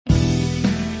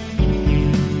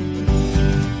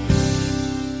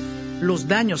Los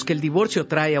daños que el divorcio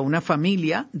trae a una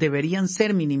familia deberían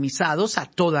ser minimizados a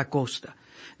toda costa.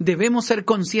 Debemos ser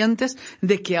conscientes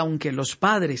de que aunque los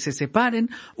padres se separen,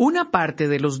 una parte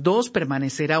de los dos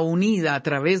permanecerá unida a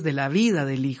través de la vida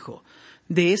del hijo.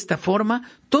 De esta forma,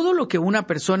 todo lo que una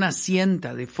persona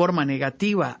sienta de forma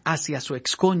negativa hacia su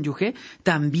excónyuge,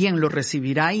 también lo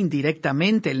recibirá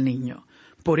indirectamente el niño.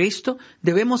 Por esto,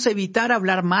 debemos evitar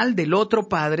hablar mal del otro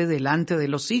padre delante de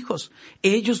los hijos.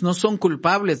 Ellos no son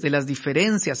culpables de las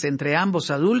diferencias entre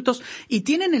ambos adultos y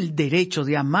tienen el derecho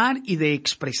de amar y de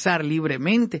expresar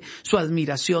libremente su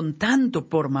admiración tanto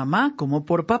por mamá como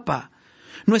por papá.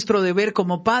 Nuestro deber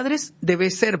como padres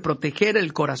debe ser proteger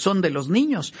el corazón de los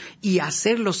niños y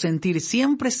hacerlos sentir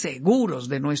siempre seguros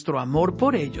de nuestro amor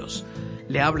por ellos.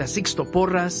 Le habla Sixto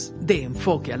Porras de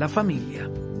Enfoque a la Familia.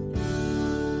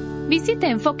 Visite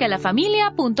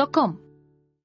enfoquealafamilia.com.